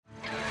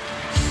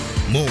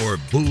More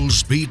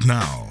Bulls Beat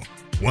Now.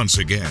 Once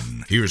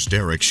again, here's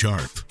Derek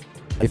Sharp.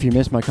 If you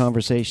missed my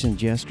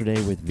conversations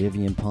yesterday with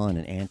Vivian Pond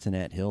and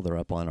Antoinette Hill, they're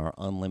up on our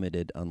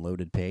Unlimited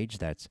Unloaded page.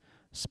 That's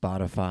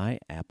Spotify,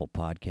 Apple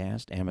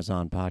Podcast,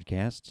 Amazon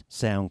Podcasts,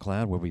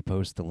 SoundCloud, where we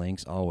post the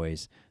links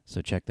always.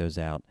 So check those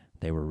out.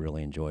 They were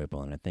really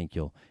enjoyable, and I think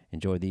you'll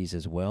enjoy these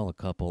as well. A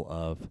couple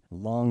of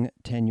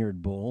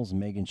long-tenured Bulls,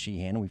 Megan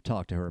Sheehan. We've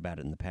talked to her about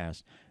it in the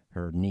past.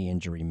 Her knee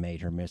injury made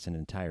her miss an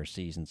entire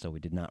season, so we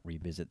did not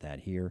revisit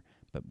that here.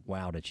 But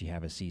wow, did she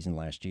have a season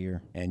last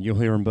year. And you'll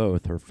hear them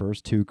both. Her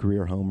first two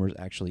career homers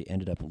actually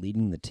ended up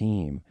leading the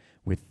team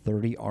with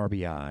 30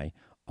 RBI,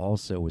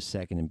 also was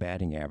second in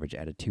batting average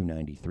at a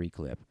 .293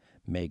 clip.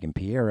 Megan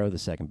Piero, the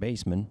second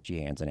baseman,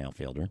 Sheehan's an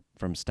outfielder,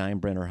 from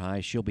Steinbrenner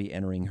High, she'll be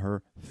entering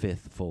her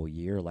fifth full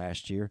year.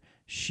 Last year,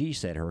 she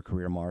set her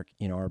career mark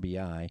in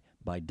RBI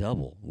by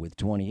double with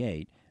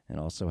 28, and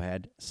also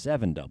had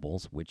 7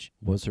 doubles, which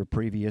was her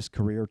previous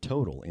career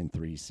total in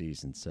 3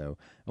 seasons. So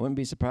I wouldn't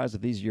be surprised if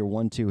these are your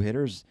 1-2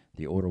 hitters.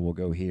 The order we'll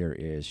go here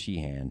is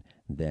Sheehan,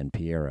 then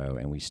Piero,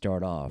 and we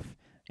start off.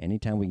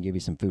 Anytime we can give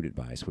you some food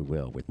advice, we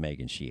will, with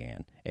Megan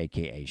Sheehan,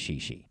 a.k.a.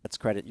 Shishi. Let's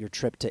credit your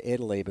trip to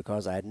Italy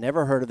because I had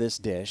never heard of this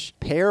dish.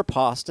 Pear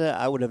pasta,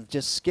 I would have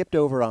just skipped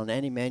over on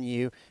any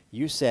menu.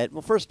 You said,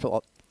 well, first of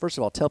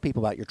all, tell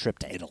people about your trip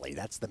to Italy.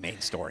 That's the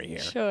main story here.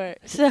 Sure.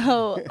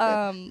 So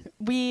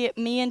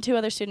me and 2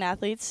 other student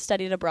athletes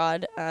studied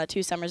abroad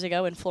 2 summers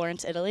ago in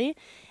Florence, Italy.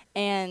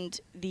 And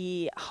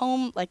the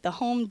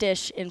home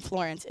dish in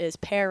Florence is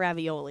pear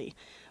ravioli,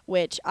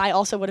 which I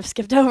also would have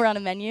skipped over on a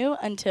menu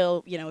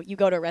until, you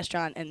go to a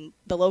restaurant and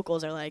the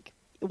locals are like,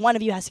 one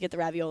of you has to get the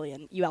ravioli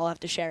and you all have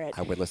to share it.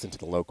 I would listen to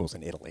the locals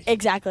in Italy.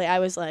 Exactly. I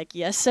was like,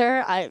 yes,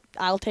 sir.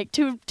 I'll take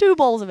two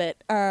bowls of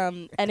it.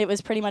 And it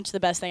was pretty much the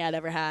best thing I'd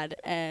ever had.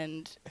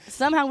 And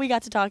somehow we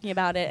got to talking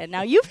about it, and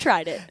now you've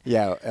tried it.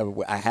 Yeah,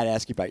 I had to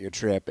ask you about your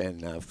trip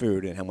and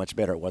food and how much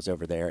better it was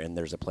over there. And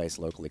there's a place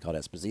locally called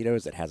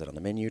Esposito's that has it on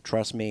the menu.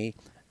 Trust me.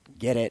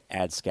 Get it,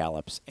 add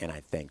scallops, and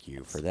I thank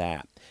you for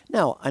that.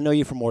 Now, I know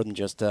you for more than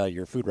just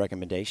your food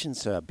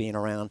recommendations, being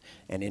around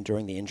and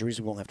enduring the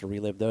injuries. We won't have to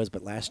relive those,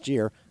 but last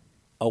year,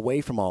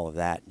 away from all of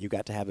that, you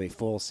got to have a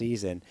full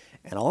season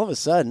and all of a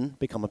sudden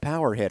become a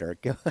power hitter.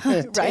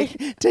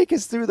 Right? Take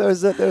us through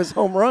those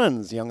home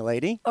runs, young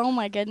lady. Oh,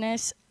 my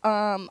goodness.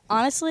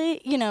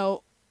 Honestly,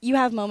 you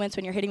have moments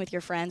when you're hitting with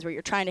your friends where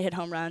you're trying to hit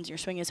home runs, you're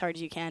swinging as hard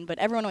as you can, but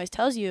everyone always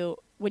tells you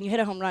when you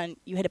hit a home run,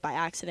 you hit it by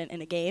accident in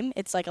a game.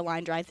 It's like a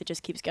line drive that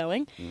just keeps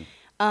going.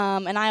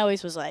 And I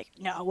always was like,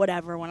 no,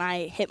 whatever. When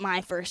I hit my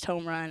first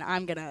home run,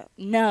 I'm going to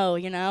know,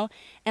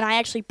 And I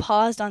actually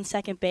paused on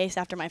second base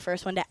after my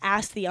first one to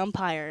ask the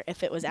umpire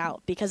if it was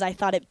out because I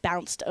thought it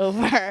bounced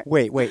over.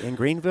 Wait, in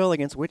Greenville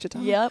against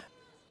Wichita? Yep.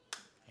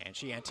 And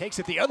Sheehan takes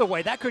it the other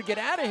way. That could get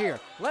out of here.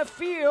 Left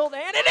field,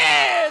 and it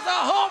is a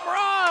home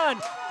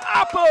run.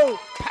 Oppo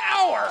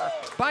power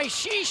by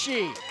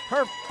Shishi.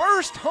 Her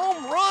first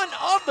home run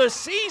of the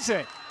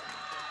season.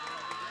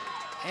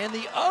 And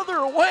the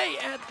other way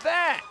at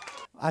that.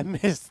 I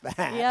missed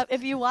that. Yep.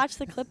 If you watch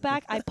the clip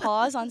back, I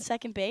pause on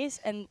second base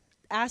and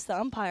ask the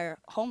umpire,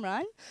 home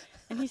run?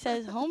 And he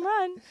says, home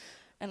run.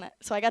 And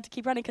so I got to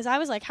keep running because I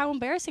was like, how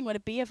embarrassing would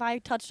it be if I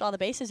touched all the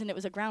bases and it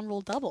was a ground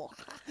rule double?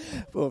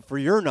 Well, for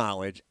your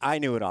knowledge, I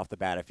knew it off the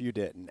bat if you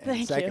didn't. And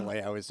Thank secondly,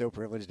 you. I was so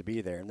privileged to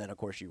be there. And then, of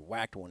course, you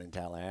whacked one in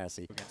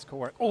Tallahassee against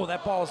Cork. Oh,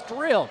 that ball's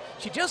drilled.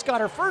 She just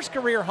got her first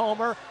career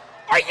homer.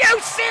 Are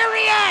you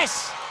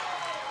serious?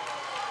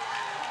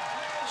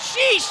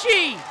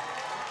 Shishi!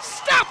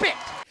 Stop it!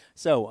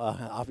 So,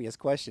 obvious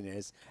question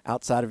is,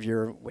 outside of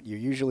what you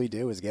usually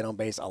do is get on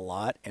base a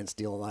lot and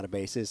steal a lot of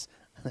bases,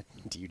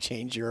 do you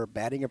change your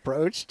batting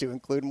approach to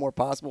include more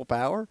possible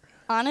power?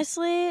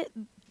 Honestly,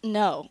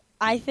 no.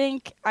 I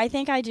think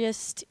I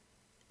just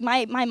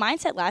my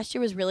mindset last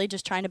year was really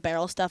just trying to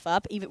barrel stuff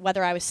up, even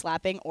whether I was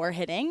slapping or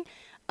hitting,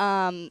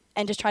 and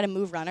just try to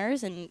move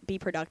runners and be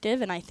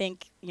productive. And I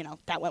think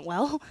that went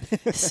well.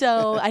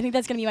 So I think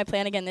that's going to be my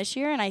plan again this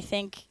year. And I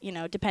think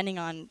depending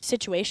on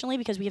situationally,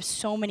 because we have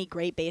so many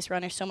great base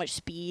runners, so much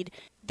speed.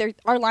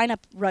 Our lineup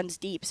runs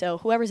deep, so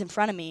whoever's in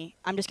front of me,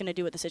 I'm just going to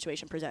do what the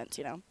situation presents,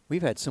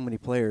 We've had so many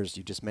players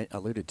you just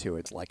alluded to.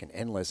 It's like an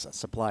endless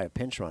supply of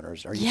pinch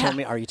runners. Are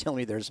you telling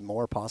me there's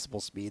more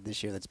possible speed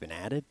this year that's been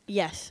added?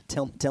 Yes.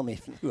 Tell me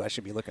who I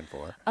should be looking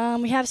for.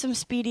 We have some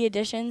speedy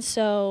additions.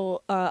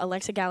 So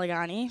Alexa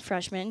Galligani,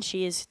 freshman,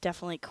 she is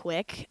definitely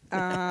quick.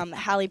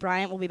 Hallie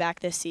Bryant will be back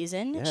this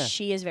season. Yeah.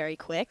 She is very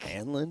quick.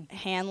 Hanlon.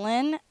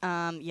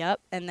 Yep.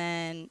 And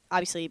then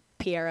obviously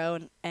Piero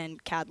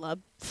and Cadlub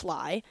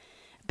fly.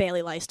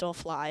 Bailey Lystal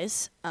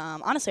flies.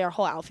 Honestly, our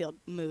whole outfield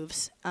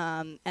moves.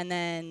 And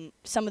then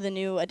some of the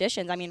new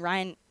additions. I mean,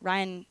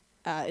 Ryan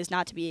is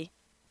not to be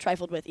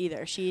trifled with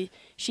either.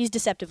 She's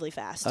deceptively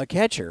fast. A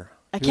catcher.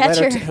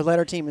 Who led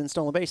our team in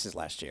stolen bases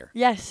last year.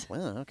 Yes.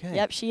 Well, okay.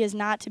 Yep. She is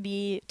not to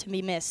be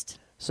missed.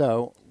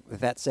 So With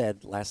that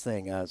said, last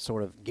thing,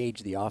 sort of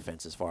gauge the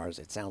offense as far as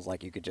it sounds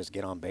like you could just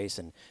get on base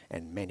and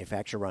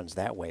manufacture runs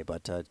that way,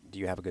 but do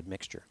you have a good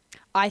mixture?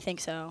 I think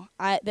so.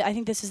 I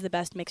think this is the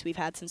best mix we've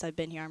had since I've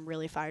been here. I'm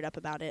really fired up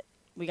about it.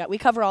 We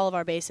cover all of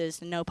our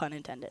bases, no pun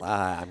intended.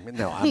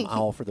 I'm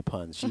all for the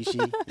puns.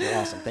 Shishi, you're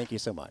awesome. Thank you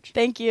so much.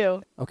 Thank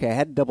you. Okay, I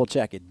had to double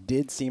check. It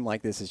did seem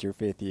like this is your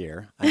 5th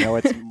year. I know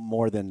it's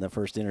more than the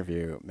first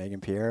interview.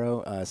 Megan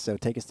Piero, so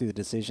take us through the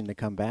decision to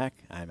come back.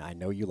 I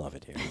know you love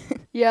it here.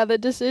 Yeah, the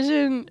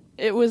decision,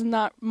 it was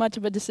not much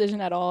of a decision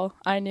at all.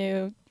 I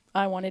knew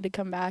I wanted to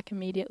come back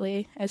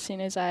immediately. As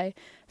soon as I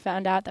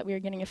found out that we were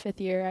getting a 5th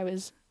year, I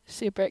was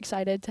super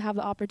excited to have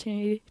the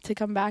opportunity to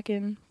come back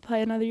and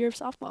play another year of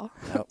softball.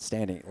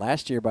 Outstanding.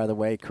 Last year, by the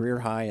way, career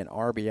high in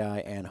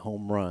RBI and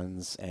home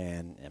runs,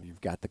 and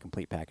you've got the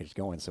complete package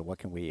going. So what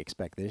can we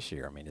expect this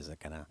year? I mean, is it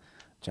going to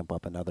jump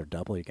up another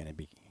double? You're going to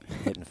be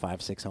hitting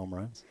 5-6 home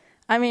runs?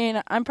 I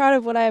mean, I'm proud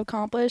of what I've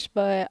accomplished,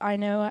 but I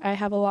know I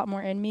have a lot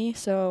more in me,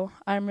 so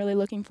I'm really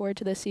looking forward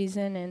to this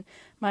season, and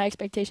my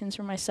expectations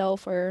for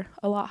myself are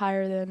a lot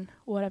higher than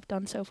what I've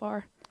done so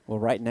far. Well,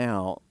 right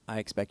now, I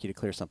expect you to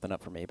clear something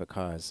up for me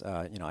because,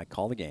 I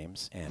call the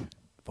games. And,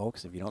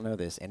 folks, if you don't know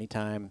this,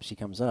 anytime she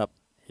comes up,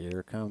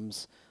 here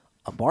comes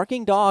a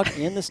barking dog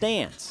in the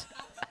stands.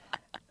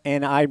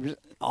 And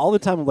all the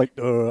time I'm like,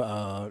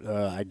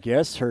 I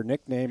guess her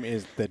nickname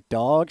is the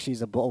dog.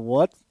 She's a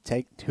what?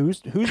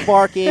 Who's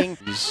barking?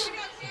 He's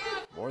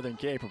more than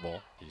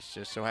capable. He's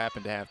just so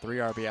happened to have 3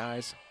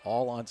 RBIs,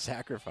 all on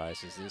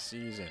sacrifices this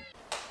season.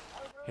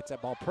 Hits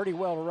that ball pretty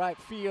well to right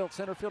field.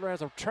 Center fielder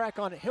has a track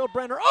on it.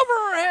 Hildbrenner over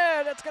her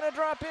head. It's going to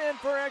drop in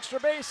for extra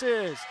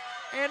bases.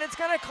 And it's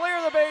going to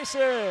clear the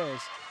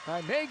bases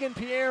by Megan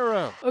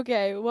Piero.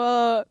 Okay,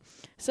 well,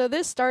 so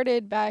this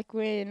started back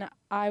when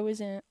I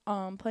was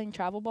playing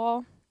travel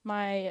ball.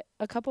 A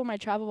couple of my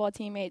travel ball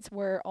teammates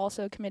were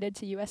also committed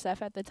to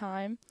USF at the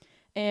time.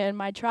 And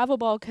my travel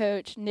ball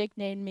coach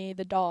nicknamed me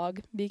the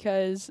dog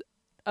because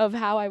of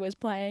how I was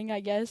playing,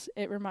 I guess.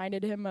 It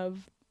reminded him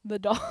of the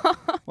dog.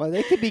 Well,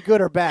 they could be good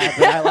or bad,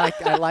 but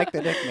I like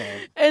the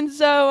nickname. And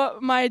so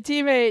my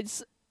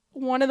teammates,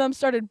 one of them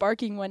started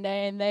barking one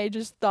day, and they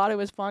just thought it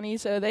was funny,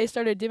 so they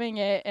started doing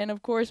it. And,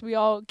 of course, we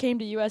all came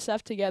to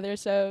USF together,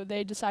 so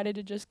they decided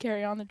to just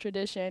carry on the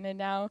tradition. And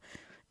now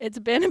it's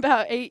been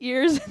about 8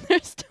 years, and they're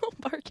still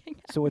barking.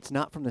 So it's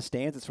not from the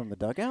stands, it's from the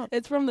dugout?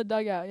 It's from the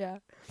dugout, yeah.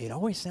 It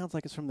always sounds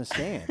like it's from the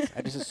stands.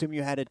 I just assume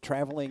you had it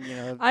traveling,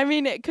 I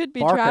mean, it could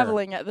be Barker.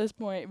 traveling at this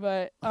point,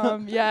 but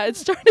yeah, it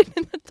started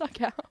in the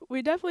dugout.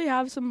 We definitely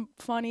have some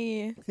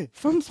funny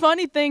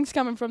things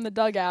coming from the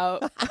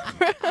dugout.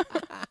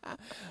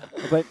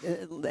 But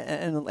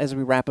and as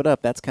we wrap it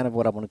up, that's kind of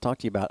what I want to talk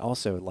to you about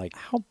also, like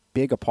how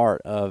big a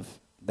part of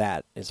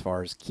that as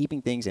far as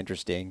keeping things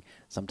interesting.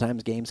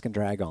 Sometimes games can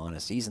drag on. A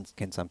season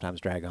can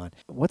sometimes drag on.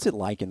 What's it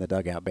like in the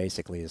dugout,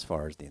 basically, as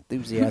far as the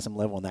enthusiasm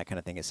level and that kind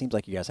of thing? It seems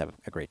like you guys have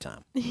a great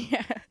time.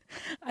 Yeah,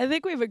 I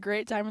think we have a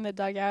great time in the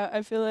dugout.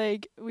 I feel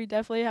like we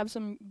definitely have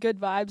some good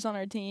vibes on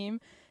our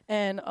team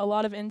and a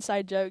lot of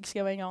inside jokes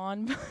going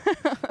on.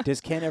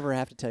 Does Ken ever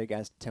have to tell you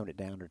guys to tone it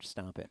down or to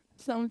stop it?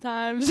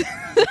 Sometimes.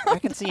 I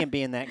can see him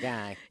being that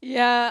guy.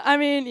 Yeah, I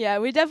mean, yeah,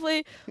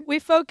 we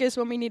focus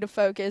when we need to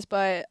focus,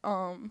 but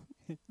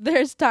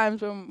there's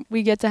times when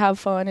we get to have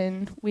fun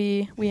and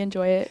we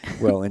enjoy it.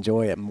 Well,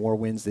 enjoy it. More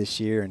wins this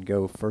year and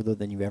go further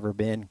than you've ever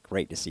been.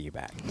 Great to see you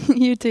back.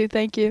 You too.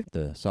 Thank you.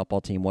 The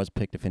softball team was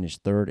picked to finish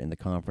 3rd in the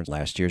conference,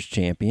 last year's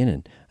champion,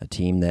 and a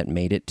team that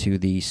made it to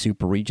the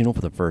Super Regional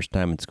for the first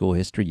time in school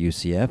history,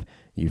 UCF,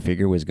 you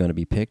figure was going to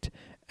be picked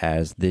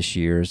as this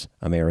year's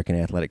American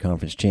Athletic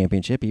Conference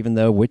Championship, even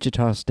though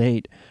Wichita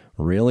State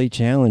really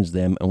challenged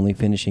them, only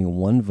finishing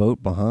 1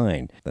 vote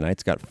behind. The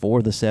Knights got 4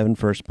 of the 7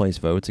 first-place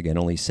votes. Again,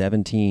 only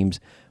 7 teams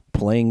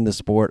playing the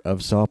sport of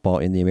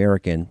softball in the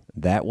American.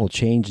 That will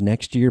change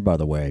next year, by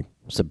the way.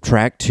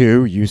 Subtract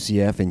 2,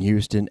 UCF and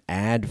Houston.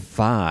 Add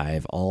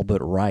 5, all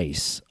but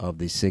Rice, of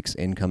the 6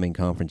 incoming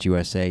Conference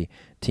USA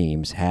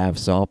teams have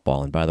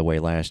softball. And by the way,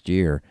 last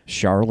year,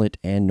 Charlotte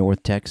and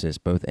North Texas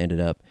both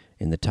ended up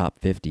in the top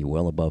 50,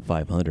 well above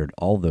 500.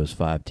 All those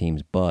 5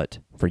 teams, but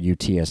for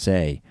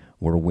UTSA,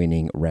 were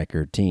winning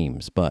record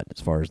teams. But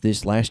as far as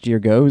this last year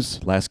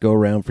goes, last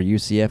go-around for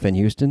UCF and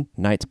Houston,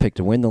 Knights picked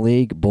to win the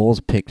league. Bulls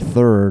picked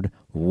 3rd,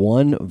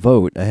 1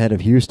 vote ahead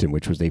of Houston,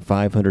 which was a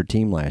 500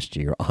 team last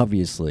year,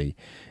 obviously.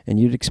 And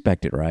you'd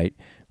expect it, right?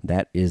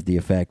 That is the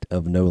effect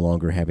of no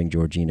longer having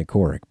Georgina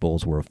Korick.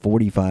 Bulls were a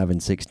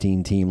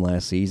 45-16 team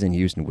last season.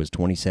 Houston was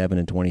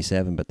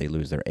 27-27, but they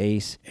lose their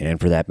ace. And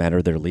for that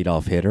matter, their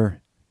leadoff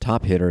hitter,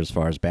 top hitter as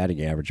far as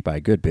batting average by a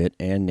good bit,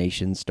 and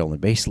nation's stolen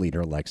base leader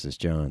Alexis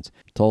Johns.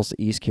 Tulsa,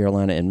 East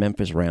Carolina, and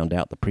Memphis round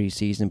out the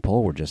preseason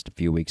poll. We're just a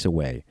few weeks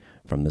away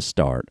from the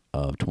start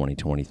of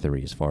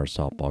 2023 as far as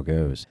softball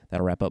goes.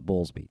 That'll wrap up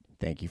Bulls Beat.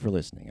 Thank you for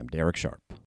listening. I'm Derek Sharp.